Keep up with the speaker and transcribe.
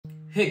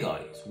Hey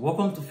guys,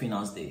 welcome to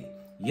Finance Day.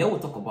 Here we'll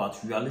talk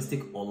about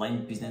realistic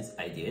online business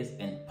ideas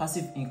and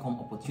passive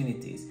income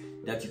opportunities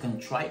that you can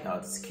try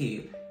out,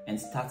 scale, and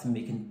start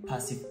making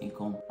passive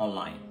income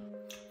online.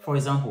 For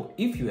example,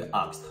 if you were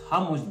asked,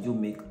 how much did you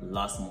make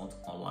last month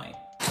online?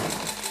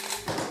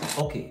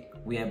 Okay,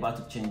 we are about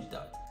to change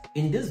that.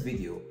 In this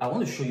video, I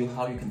want to show you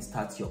how you can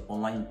start your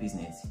online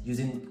business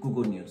using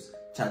Google News,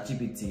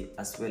 ChatGPT,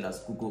 as well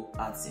as Google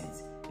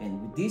Adsense.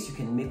 And with this, you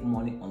can make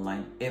money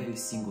online every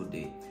single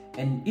day.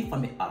 And if I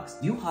may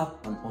ask, do you have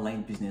an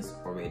online business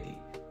already?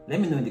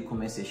 Let me know in the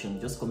comment section.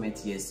 Just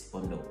comment yes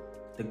or no.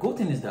 The good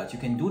thing is that you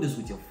can do this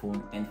with your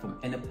phone and from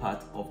any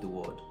part of the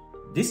world.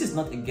 This is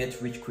not a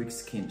get-rich-quick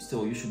scheme,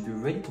 so you should be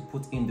ready to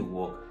put in the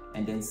work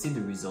and then see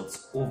the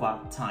results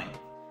over time.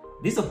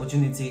 This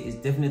opportunity is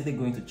definitely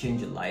going to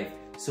change your life,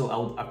 so I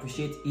would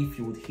appreciate if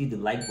you would hit the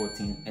like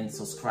button and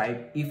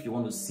subscribe if you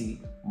want to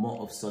see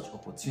more of such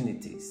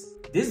opportunities.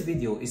 This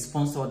video is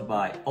sponsored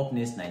by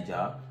Upnest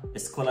Nigeria, a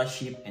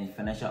scholarship and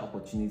financial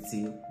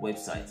opportunity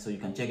website, so you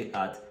can check it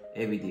out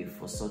every day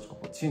for such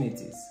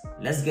opportunities.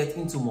 Let's get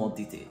into more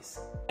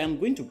details. I'm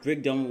going to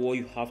break down what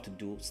you have to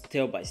do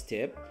step by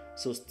step,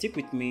 so stick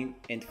with me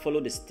and follow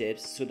the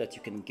steps so that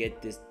you can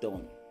get this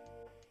done.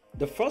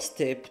 The first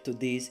step to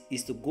this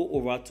is to go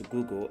over to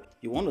Google.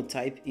 You want to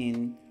type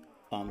in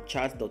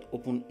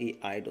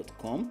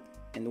chat.openai.com,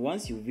 and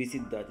once you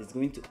visit that, it's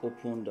going to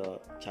open the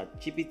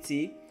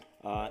ChatGPT.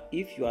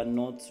 If you are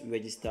not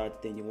registered,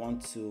 then you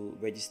want to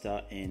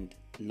register and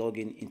log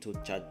in into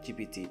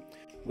ChatGPT.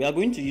 We are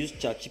going to use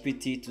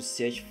ChatGPT to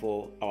search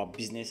for our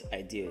business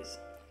ideas.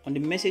 On the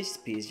message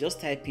space, just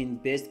type in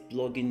best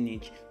blogging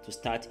niche to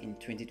start in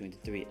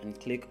 2023 and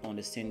click on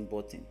the send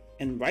button.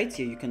 And right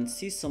here, you can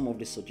see some of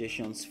the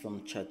suggestions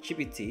from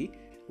ChatGPT.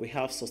 We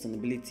have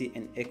sustainability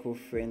and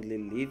eco-friendly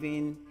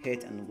living,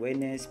 health and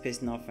wellness,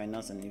 personal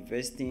finance and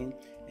investing,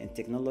 and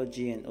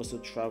technology, and also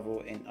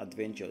travel and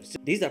adventures. So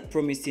these are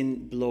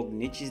promising blog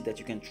niches that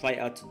you can try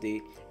out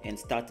today and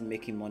start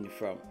making money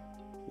from.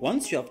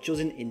 Once you have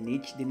chosen a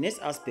niche, the next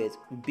aspect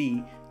would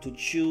be to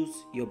choose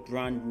your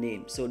brand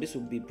name. So this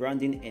will be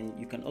branding, and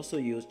you can also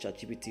use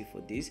ChatGPT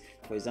for this.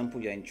 For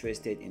example, you're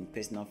interested in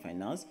personal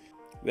finance.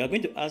 We are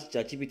going to ask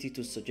ChatGPT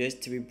to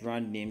suggest 3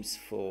 brand names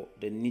for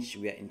the niche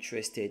we are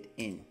interested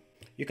in.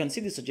 You can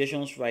see the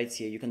suggestions right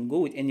here. You can go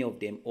with any of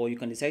them, or you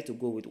can decide to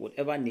go with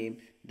whatever name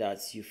that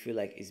you feel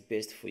like is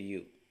best for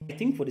you. I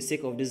think for the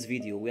sake of this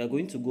video, we are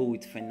going to go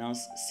with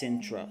Finance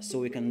Central. So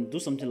we can do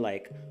something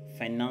like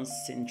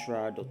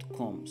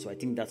financecentral.com. So I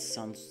think that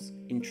sounds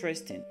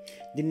interesting.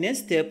 The next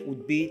step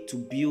would be to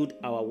build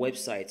our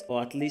website,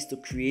 or at least to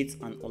create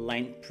an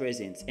online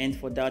presence. And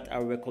for that, I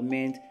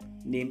recommend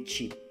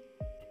Namecheap.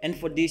 And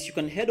for this, you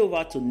can head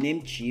over to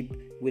Namecheap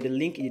with a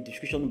link in the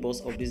description box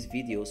of this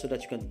video so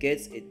that you can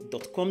get a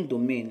 .com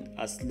domain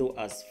as low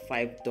as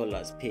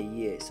 $5 per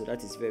year. So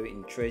that is very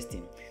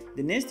interesting.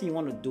 The next thing you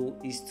want to do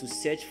is to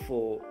search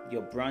for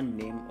your brand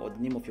name or the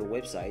name of your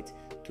website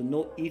to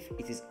know if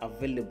it is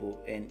available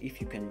and if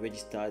you can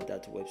register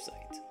that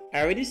website.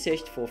 I already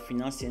searched for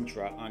Finance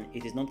Central and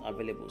it is not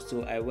available,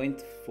 so I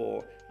went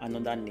for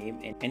another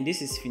name, and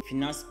this is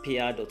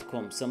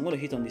financepayer.com. So I'm going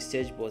to hit on the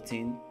search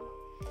button.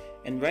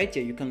 And right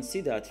here, you can see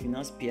that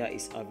FinancePayer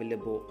is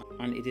available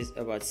and it is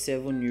about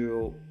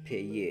 €7 per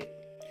year.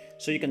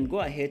 So you can go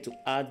ahead to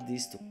add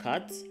this to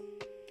cart.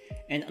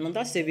 And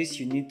another service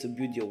you need to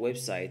build your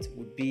website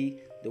would be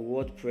the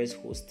WordPress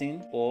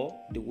hosting or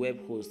the web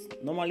host.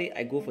 Normally,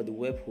 I go for the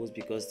web host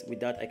because with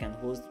that, I can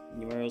host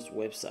numerous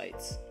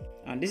websites.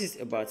 And this is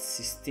about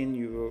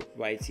 €16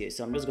 right here.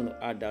 So I'm just going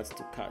to add that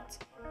to cart.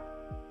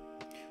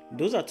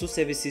 Those are 2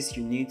 services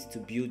you need to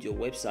build your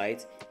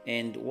website,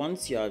 and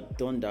once you are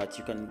done that,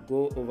 you can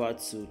go over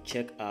to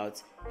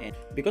checkout. And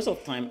because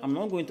of time, I'm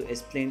not going to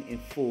explain in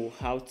full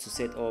how to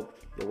set up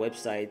your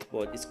website,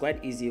 but it's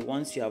quite easy.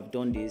 Once you have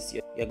done this,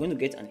 you're going to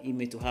get an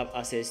email to have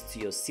access to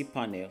your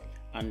cPanel,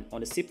 and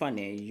on the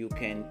cPanel you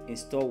can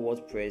install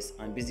WordPress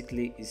and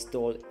basically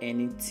install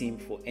any theme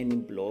for any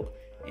blog,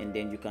 and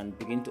then you can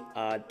begin to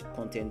add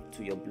content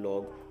to your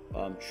blog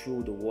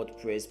through the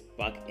WordPress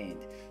backend.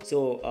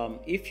 So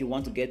if you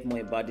want to get more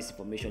about this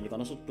information, you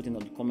can also put it on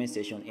the comment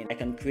section, and I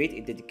can create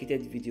a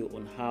dedicated video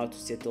on how to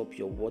set up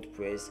your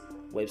WordPress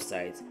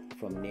website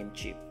from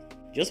Namecheap.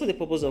 Just for the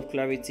purpose of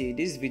clarity,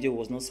 this video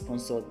was not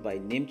sponsored by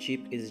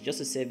Namecheap. It is just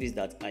a service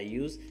that I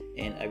use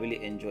and I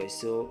really enjoy,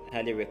 so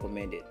highly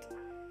recommend it.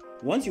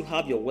 Once you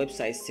have your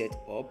website set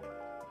up,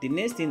 the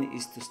next thing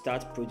is to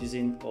start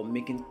producing or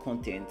making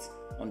content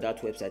on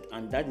that website,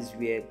 and that is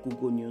where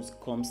Google News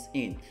comes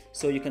in.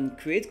 So you can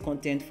create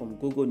content from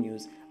Google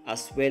News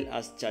as well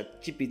as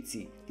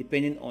ChatGPT,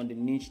 depending on the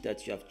niche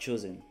that you have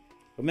chosen.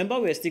 Remember,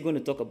 we're still going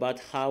to talk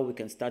about how we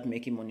can start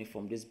making money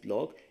from this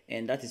blog,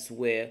 and that is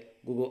where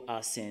Google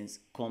Adsense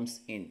comes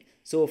in.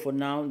 So for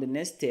now, the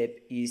next step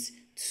is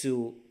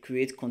to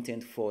create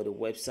content for the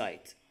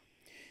website.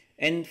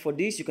 And for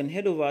this, you can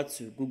head over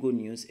to Google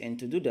News, and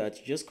to do that,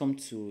 you just come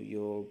to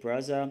your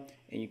browser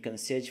and you can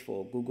search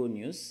for Google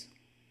News.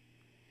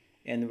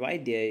 And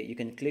right there, you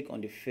can click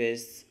on the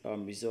first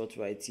result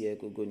right here,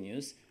 Google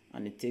News,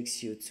 and it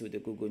takes you to the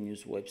Google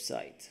News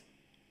website.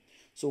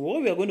 So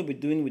what we are going to be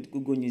doing with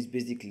Google News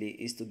basically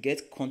is to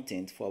get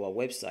content for our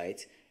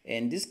website.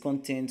 And this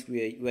content,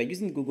 we are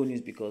using Google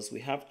News because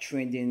we have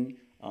trending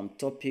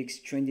topics,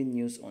 trending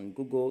news on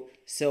Google.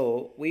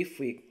 So if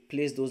we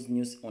place those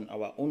news on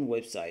our own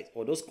website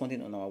or those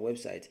content on our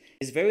website,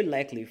 it's very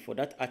likely for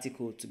that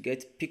article to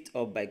get picked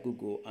up by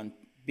Google, and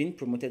being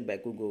promoted by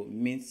Google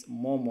means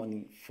more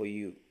money for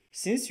you.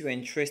 Since you are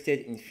interested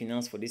in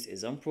finance for this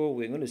example,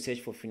 we're going to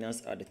search for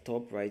finance at the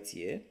top right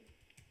here.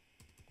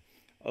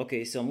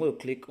 Okay, so I'm going to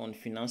click on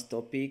finance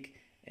topic,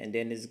 and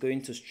then it's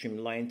going to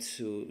streamline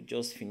to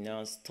just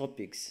finance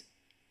topics.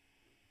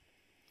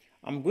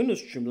 I'm going to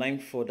streamline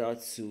further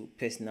to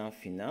personal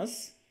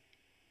finance.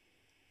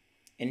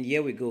 And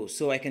here we go.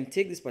 So I can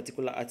take this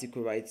particular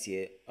article right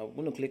here. I'm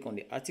going to click on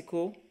the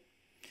article.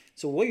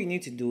 So what you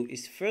need to do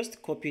is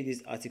first copy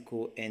this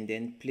article and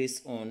then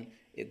place on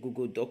a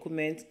Google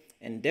document.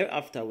 And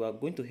thereafter, we are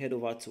going to head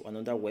over to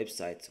another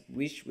website,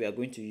 which we are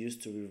going to use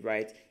to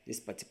rewrite this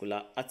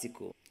particular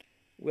article.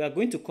 We are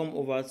going to come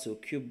over to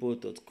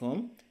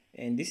cubeboat.com,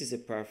 and this is a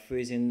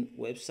paraphrasing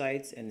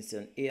website, and it's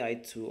an AI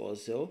tool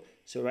also.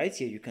 So right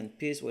here, you can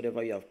paste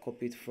whatever you have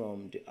copied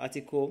from the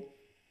article.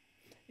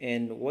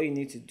 And what you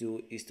need to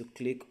do is to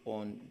click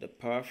on the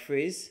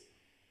paraphrase,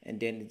 and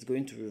then it's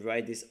going to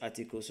rewrite this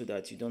article so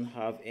that you don't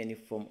have any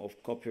form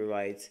of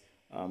copyright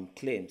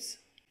claims.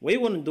 What you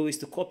want to do is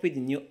to copy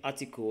the new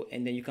article,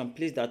 and then you can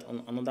place that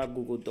on another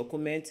Google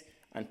document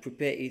and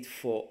prepare it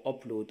for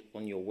upload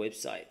on your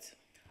website.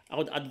 I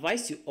would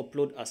advise you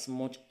upload as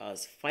much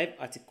as 5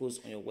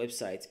 articles on your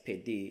website per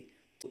day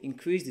to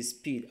increase the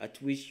speed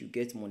at which you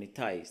get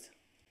monetized.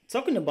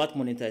 Talking about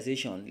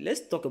monetization,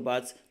 let's talk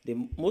about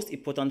the most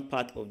important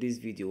part of this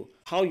video,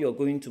 how you're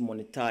going to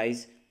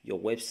monetize your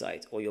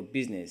website or your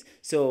business.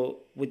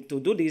 So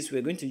to do this,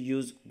 we're going to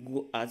use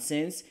Google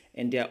AdSense,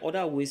 and there are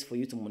other ways for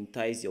you to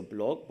monetize your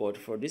blog, but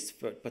for this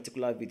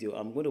particular video,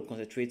 I'm going to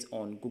concentrate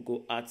on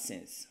Google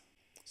AdSense.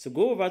 So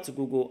go over to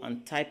Google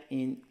and type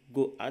in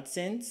Google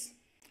AdSense.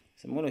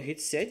 So I'm going to hit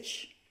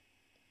search,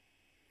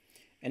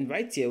 and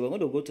right here we're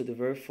going to go to the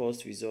very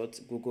first result,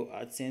 Google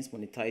AdSense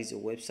monetize your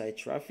website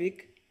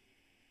traffic.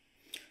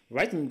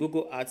 Right in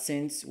Google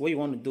AdSense, what you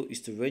want to do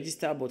is to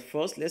register, but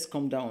first let's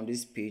come down on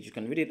this page. You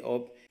can read it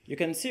up. You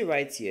can see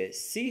right here,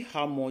 see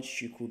how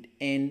much you could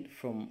earn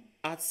from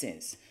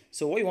AdSense.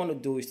 So what you want to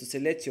do is to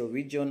select your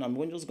region. I'm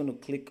just going to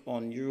click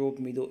on Europe,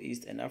 Middle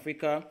East, and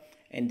Africa,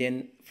 and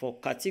then for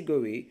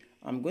category,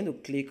 I'm going to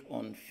click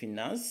on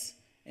finance,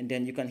 and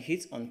then you can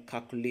hit on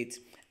calculate.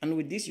 And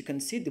with this, you can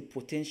see the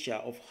potential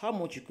of how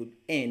much you could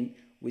earn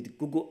with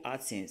Google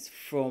AdSense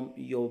from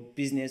your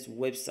business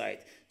website.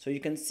 So you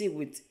can see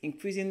with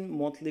increasing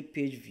monthly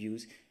page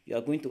views, you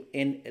are going to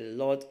earn a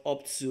lot,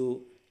 up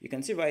to, you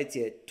can see right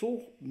here,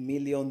 $2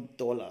 million.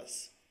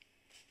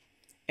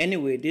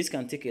 Anyway, this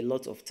can take a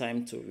lot of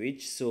time to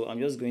reach, so I'm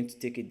just going to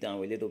take it down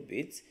a little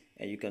bit,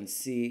 and you can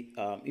see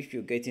if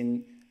you're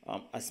getting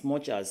as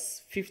much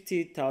as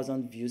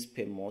 50,000 views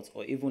per month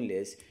or even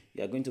less,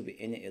 you are going to be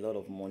earning a lot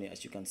of money,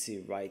 as you can see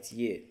right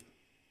here.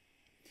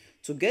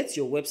 To get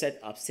your website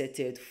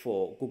accepted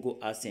for Google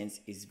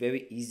AdSense is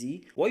very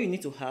easy. What you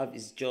need to have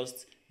is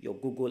just your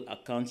Google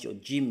account, your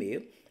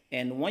Gmail.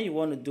 And what you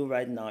want to do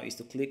right now is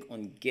to click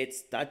on Get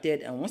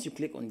Started. And once you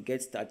click on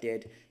Get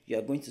Started, you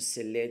are going to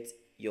select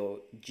your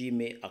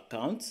Gmail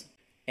account.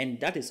 And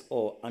that is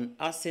all. An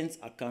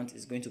AdSense account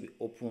is going to be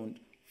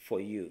opened for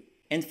you.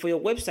 And for your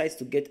website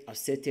to get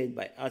accepted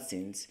by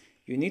AdSense,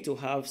 you need to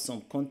have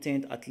some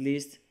content, at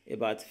least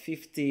about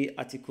 50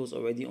 articles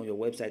already on your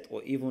website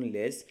or even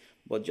less.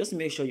 But just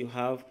make sure you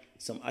have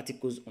some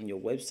articles on your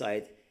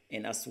website,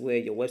 and as well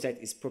your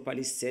website is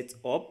properly set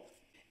up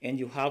and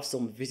you have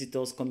some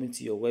visitors coming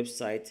to your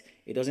website.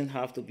 It doesn't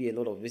have to be a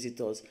lot of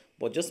visitors,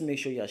 but just make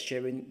sure you are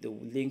sharing the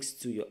links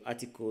to your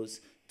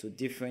articles to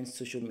different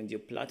social media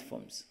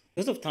platforms.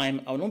 Because of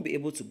time, I will not be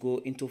able to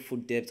go into full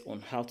depth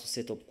on how to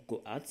set up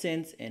Google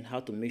AdSense and how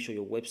to make sure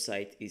your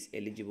website is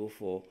eligible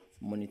for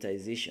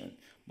monetization.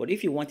 But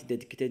if you want a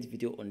dedicated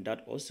video on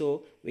that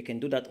also, we can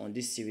do that on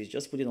this series.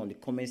 Just put it on the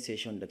comment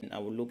section, that I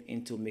will look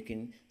into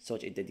making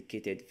such a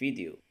dedicated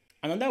video.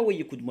 Another way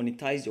you could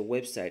monetize your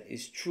website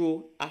is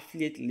through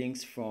affiliate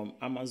links from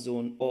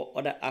Amazon or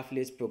other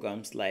affiliate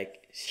programs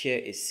like Share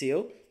a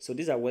Sale. So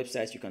these are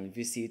websites you can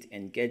visit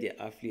and get their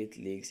affiliate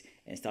links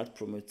and start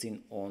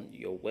promoting on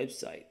your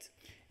website.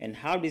 And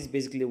how this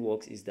basically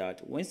works is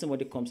that when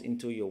somebody comes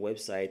into your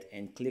website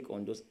and click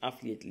on those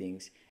affiliate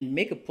links and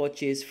make a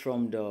purchase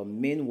from the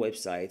main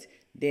website,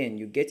 then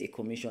you get a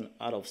commission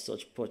out of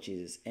such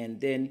purchases, and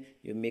then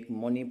you make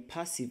money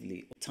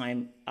passively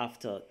time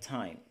after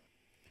time.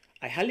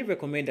 I highly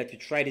recommend that you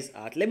try this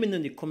out. Let me know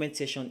in the comment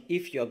section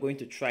if you are going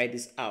to try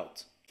this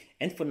out.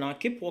 And for now,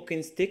 keep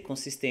working, stay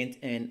consistent,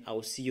 and I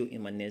will see you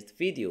in my next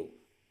video.